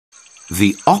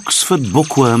The Oxford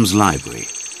Bookworms Library,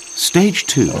 Stage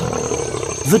 2,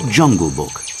 The Jungle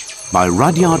Book, by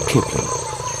Rudyard Kipling.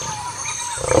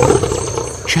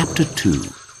 Chapter 2,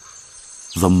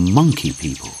 The Monkey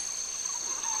People.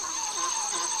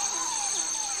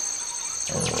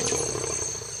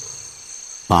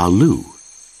 Baloo,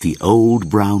 the old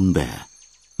brown bear,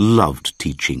 loved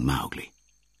teaching Mowgli.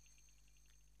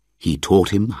 He taught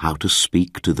him how to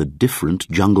speak to the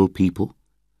different jungle people,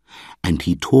 and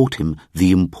he taught him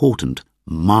the important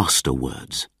master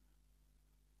words.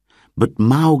 But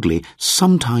Mowgli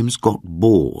sometimes got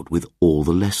bored with all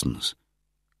the lessons.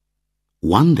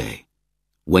 One day,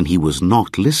 when he was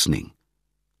not listening,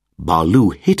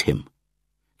 Baloo hit him,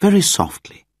 very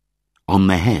softly, on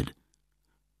the head,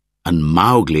 and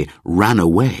Mowgli ran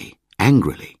away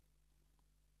angrily.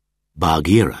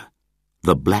 Bagheera,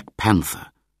 the Black Panther,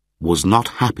 was not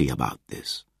happy about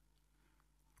this.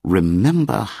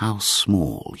 "Remember how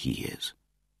small he is,"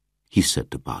 he said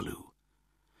to Baloo.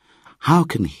 "How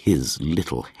can his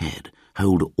little head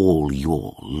hold all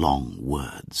your long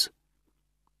words?"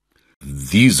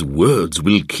 "These words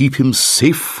will keep him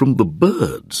safe from the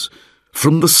birds,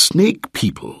 from the snake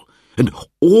people, and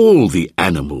all the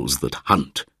animals that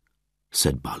hunt,"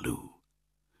 said Baloo.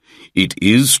 "It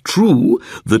is true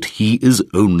that he is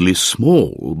only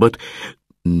small, but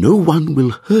no one will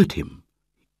hurt him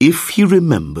if he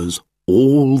remembers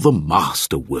all the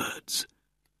master words.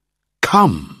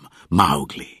 Come,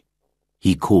 Mowgli,"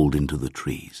 he called into the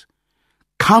trees.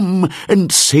 "Come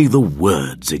and say the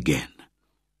words again."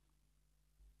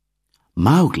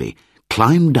 Mowgli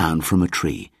climbed down from a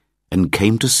tree and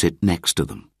came to sit next to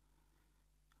them.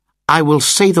 "I will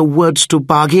say the words to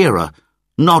Bagheera,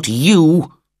 not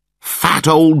you, fat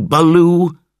old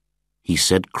Baloo," he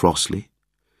said crossly.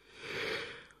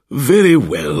 "Very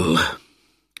well,"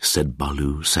 said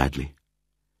Baloo sadly.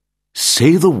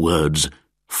 "Say the words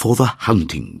for the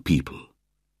hunting people."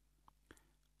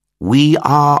 "We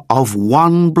are of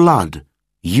one blood,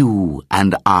 you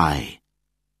and I,"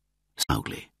 said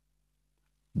Mowgli.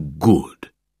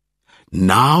 "Good.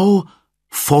 Now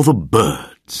for the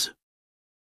birds."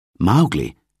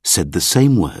 Mowgli said the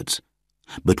same words,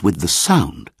 but with the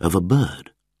sound of a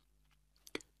bird.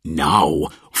 "Now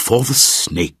for the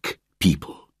snake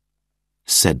people,"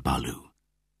 said Baloo.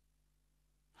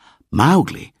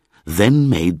 Mowgli then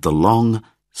made the long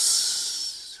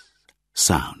s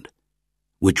sound,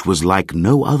 which was like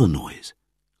no other noise,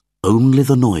 only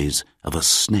the noise of a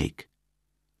snake.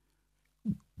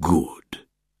 "Good,"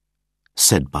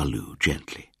 said Baloo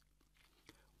gently.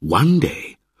 "One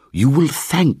day you will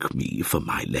thank me for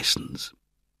my lessons.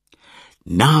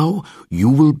 Now you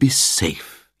will be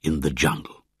safe in the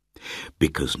jungle,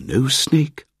 because no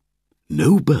snake,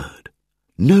 no bird,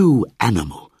 no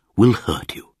animal will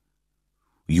hurt you.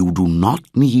 You do not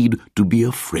need to be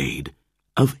afraid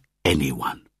of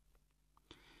anyone."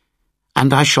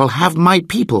 "And I shall have my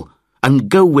people and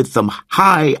go with them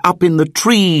high up in the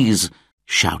trees,"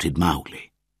 shouted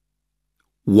Mowgli.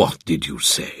 "What did you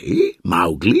say,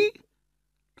 Mowgli?"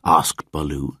 asked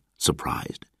Baloo,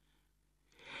 surprised.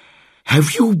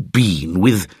 "Have you been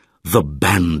with the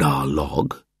Bandar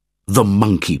log, the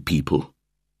monkey people?"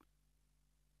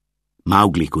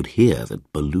 Mowgli could hear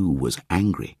that Baloo was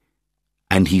angry,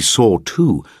 and he saw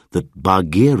too that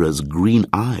Bagheera's green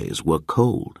eyes were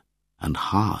cold and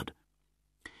hard.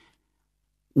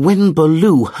 "When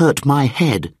Baloo hurt my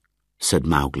head," said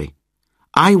Mowgli,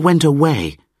 "I went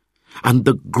away, and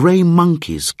the grey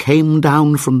monkeys came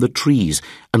down from the trees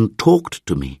and talked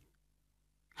to me.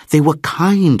 They were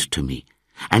kind to me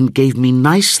and gave me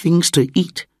nice things to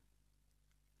eat.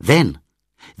 Then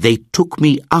they took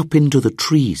me up into the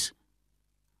trees.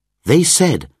 They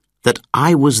said that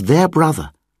I was their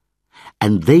brother,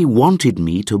 and they wanted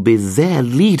me to be their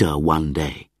leader one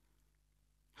day.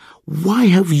 Why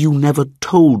have you never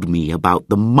told me about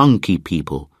the monkey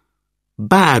people?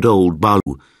 Bad old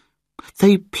Baloo.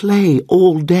 They play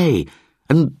all day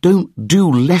and don't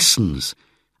do lessons,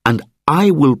 and I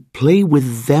will play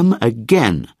with them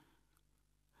again."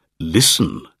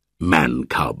 "Listen,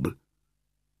 man-cub,"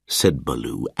 said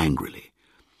Baloo angrily.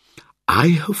 "I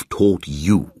have taught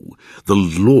you the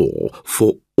law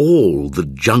for all the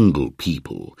jungle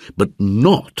people, but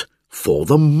not for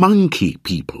the monkey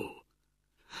people.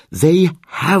 They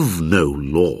have no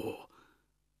law.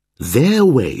 Their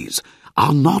ways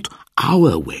are not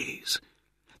our ways.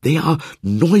 They are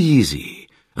noisy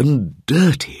and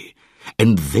dirty,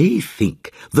 and they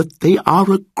think that they are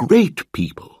a great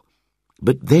people.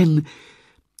 But then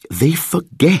they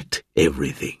forget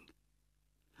everything.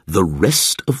 The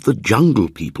rest of the jungle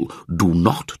people do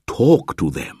not talk to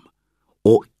them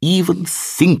or even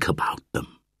think about them.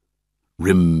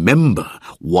 Remember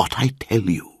what I tell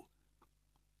you."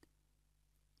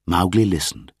 Mowgli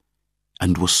listened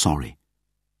and was sorry.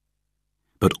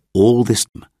 But all this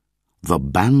time, the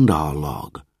Bandar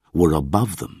log were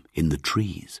above them in the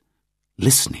trees,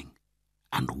 listening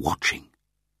and watching.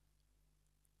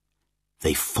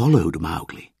 They followed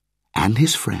Mowgli and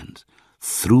his friends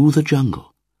through the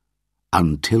jungle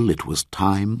until it was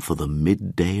time for the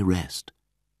midday rest.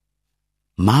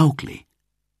 Mowgli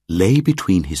lay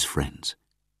between his friends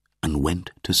and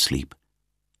went to sleep,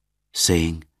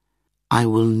 saying, "I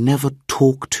will never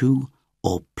talk to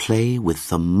or play with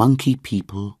the monkey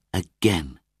people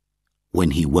again."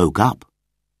 When he woke up,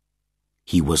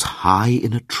 he was high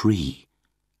in a tree,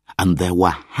 and there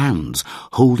were hands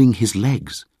holding his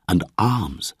legs and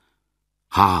arms,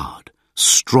 hard,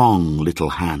 strong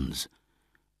little hands.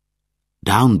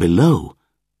 Down below,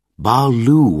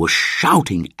 Baloo was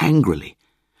shouting angrily,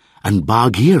 and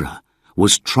Bagheera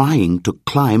was trying to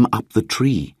climb up the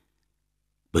tree,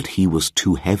 but he was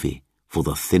too heavy for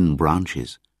the thin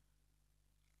branches.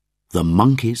 The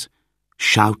monkeys,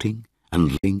 shouting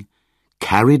and laughing,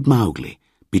 carried Mowgli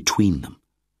between them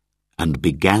and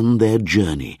began their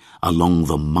journey along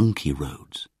the monkey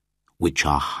roads, which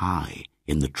are high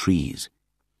in the trees.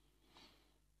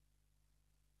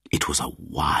 It was a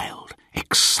wild,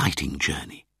 exciting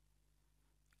journey.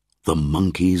 The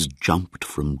monkeys jumped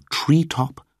from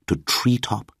treetop to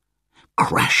treetop,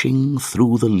 crashing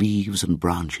through the leaves and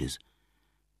branches.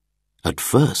 At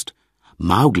first,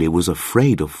 Mowgli was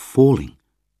afraid of falling,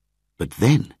 but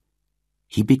then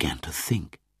he began to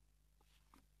think.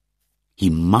 He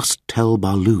must tell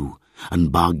Baloo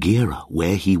and Bagheera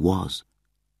where he was.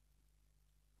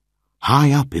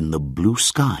 High up in the blue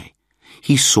sky,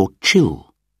 he saw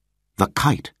Chil, the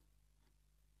kite.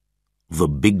 The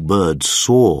big bird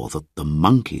saw that the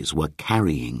monkeys were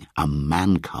carrying a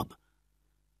man-cub.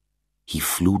 He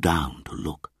flew down to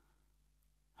look,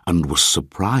 and was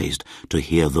surprised to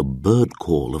hear the bird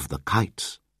call of the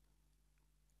kites.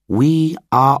 "We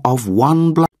are of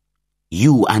one blood,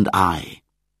 you and I."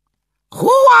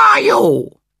 "Who are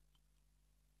you?"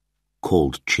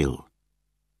 called Chil.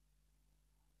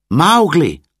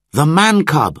 "Mowgli, the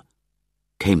man-cub,"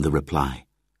 came the reply.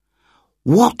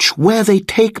 "Watch where they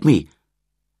take me,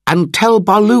 and tell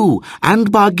Baloo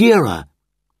and Bagheera."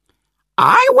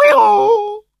 "I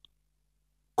will,"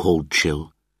 called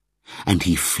Chil, and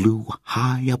he flew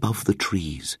high above the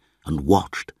trees and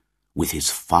watched with his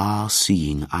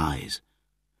far-seeing eyes.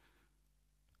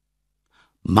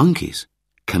 Monkeys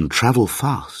can travel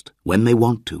fast when they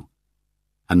want to,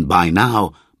 and by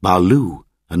now Baloo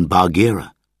and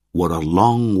Bagheera were a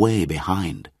long way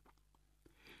behind.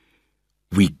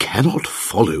 "We cannot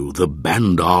follow the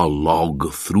Bandar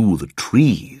log through the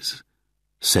trees,"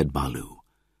 said Baloo,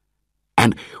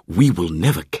 "and we will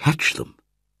never catch them.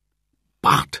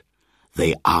 But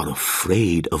they are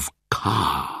afraid of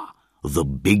Kaa, the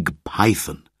big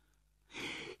python.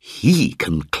 He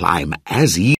can climb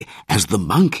as easy as the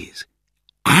monkeys,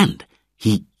 and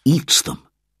he eats them.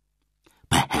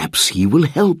 Perhaps he will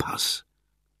help us."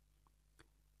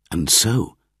 And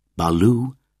so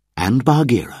Baloo and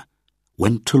Bagheera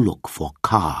went to look for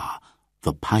Kaa,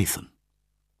 the python.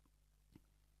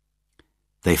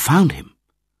 They found him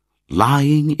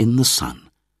lying in the sun,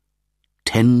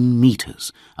 10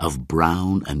 meters of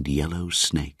brown and yellow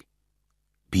snake,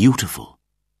 beautiful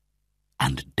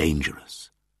and dangerous.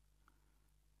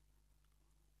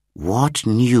 "What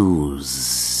news?"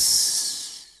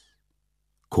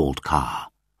 called Kaa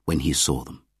when he saw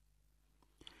them.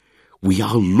 "We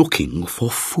are looking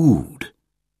for food,"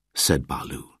 said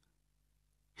Baloo.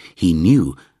 He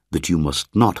knew that you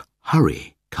must not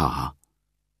hurry Kaa.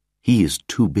 He is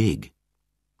too big.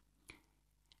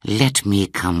 "Let me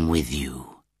come with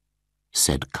you,"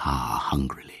 said Kaa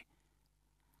hungrily.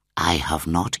 "I have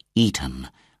not eaten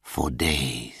for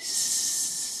days."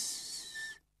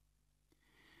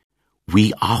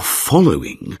 "We are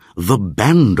following the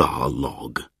Bandar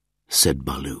log," said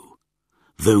Baloo.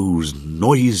 "Those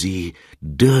noisy,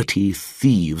 dirty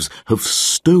thieves have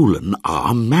stolen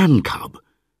our man-cub,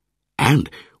 and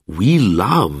we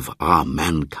love our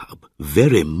man-cub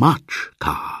very much,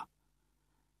 Kaa."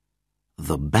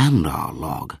 "The Bandar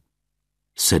log,"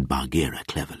 said Bagheera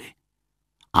cleverly,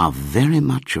 "are very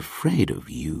much afraid of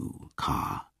you,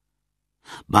 Kaa.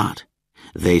 But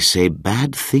they say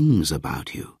bad things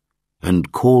about you,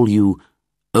 and call you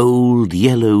Old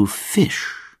Yellow Fish,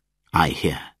 I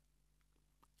hear."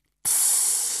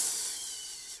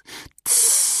 "Tss,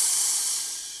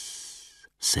 tss,"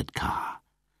 said Kaa.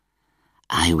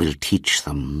 "I will teach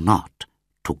them not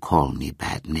to call me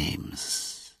bad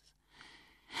names.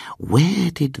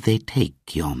 Where did they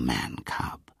take your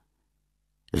man-cub?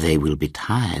 They will be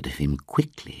tired of him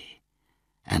quickly,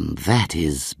 and that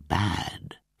is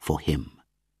bad for him.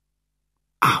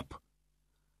 Up,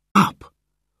 up,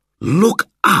 look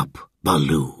up,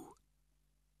 Baloo.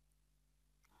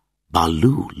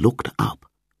 Baloo looked up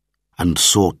and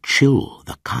saw Chill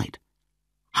the kite,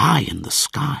 high in the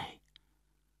sky.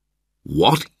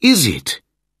 What is it?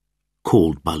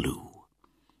 Called Baloo.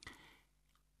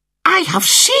 I have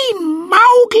seen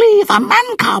Mowgli the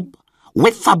man-cub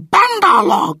with the bandar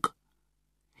log.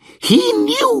 He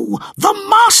knew the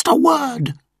master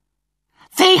word.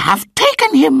 They have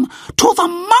taken him to the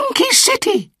Monkey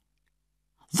City,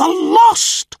 the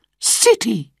lost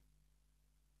city.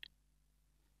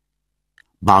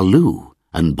 Baloo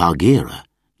and Bagheera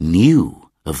knew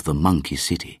of the Monkey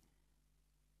City.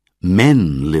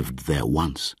 Men lived there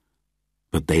once,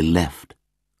 but they left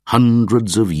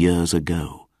hundreds of years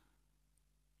ago.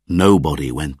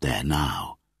 Nobody went there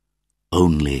now,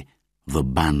 only the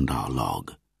bandar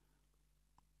log.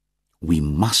 We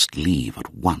must leave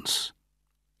at once,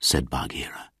 said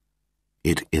Bagheera.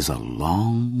 It is a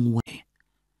long way.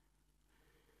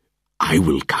 I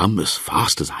will come as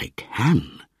fast as I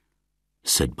can,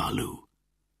 said Baloo.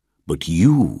 But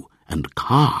you and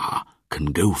Kaa can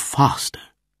go faster.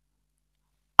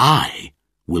 I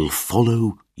will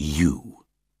follow you.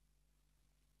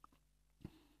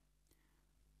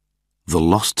 The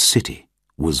lost city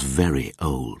was very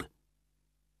old.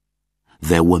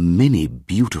 There were many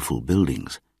beautiful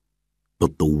buildings,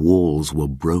 but the walls were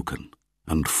broken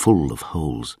and full of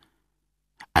holes,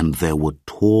 and there were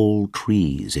tall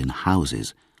trees in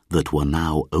houses that were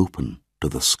now open to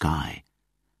the sky.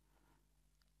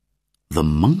 The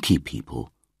monkey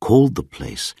people called the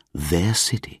place their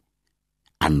city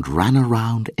and ran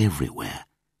around everywhere,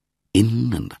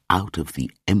 in and out of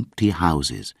the empty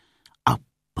houses, up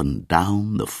and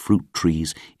down the fruit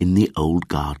trees in the old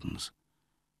gardens.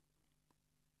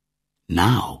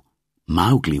 Now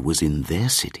Mowgli was in their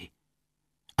city,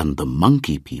 and the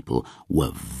monkey people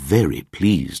were very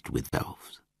pleased with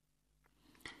themselves.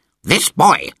 This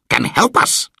boy can help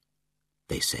us,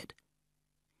 they said.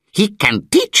 He can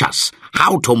teach us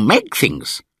how to make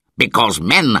things, because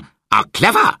men are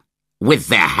clever with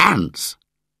their hands.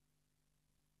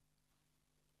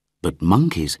 But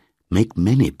monkeys make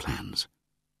many plans,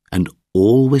 and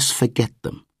always forget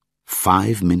them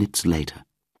 5 minutes later.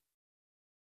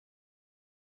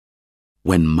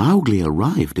 When Mowgli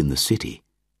arrived in the city,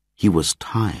 he was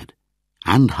tired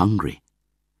and hungry.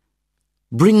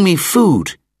 "Bring me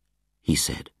food," he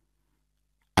said,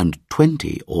 and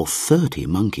 20 or 30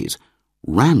 monkeys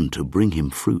ran to bring him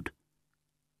fruit.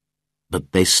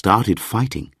 But they started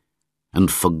fighting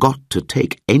and forgot to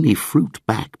take any fruit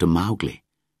back to Mowgli.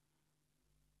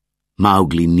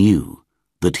 Mowgli knew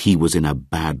that he was in a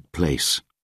bad place.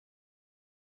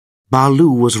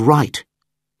 Baloo was right,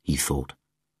 he thought.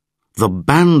 The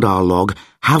bandar log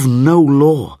have no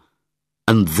law,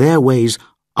 and their ways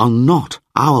are not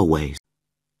our ways.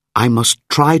 I must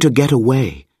try to get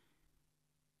away.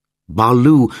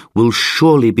 Baloo will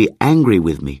surely be angry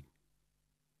with me,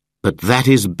 but that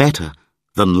is better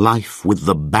than life with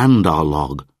the bandar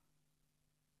log.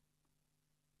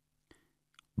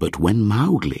 But when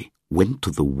Mowgli went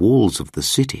to the walls of the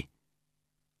city,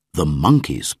 the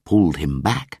monkeys pulled him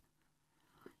back.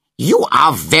 "You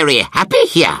are very happy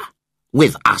here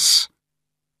with us.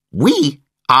 We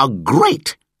are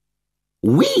great.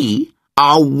 We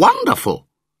are wonderful.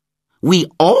 We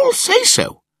all say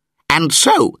so, and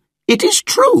so it is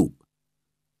true,"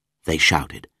 they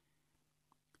shouted.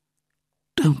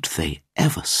 Don't they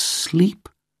ever sleep?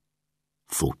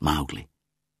 Thought Mowgli.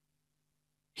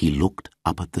 He looked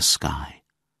up at the sky.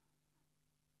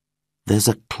 There's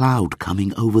a cloud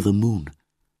coming over the moon.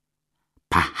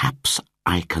 Perhaps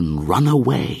I can run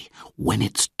away when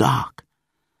it's dark.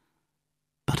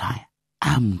 But I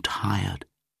am tired.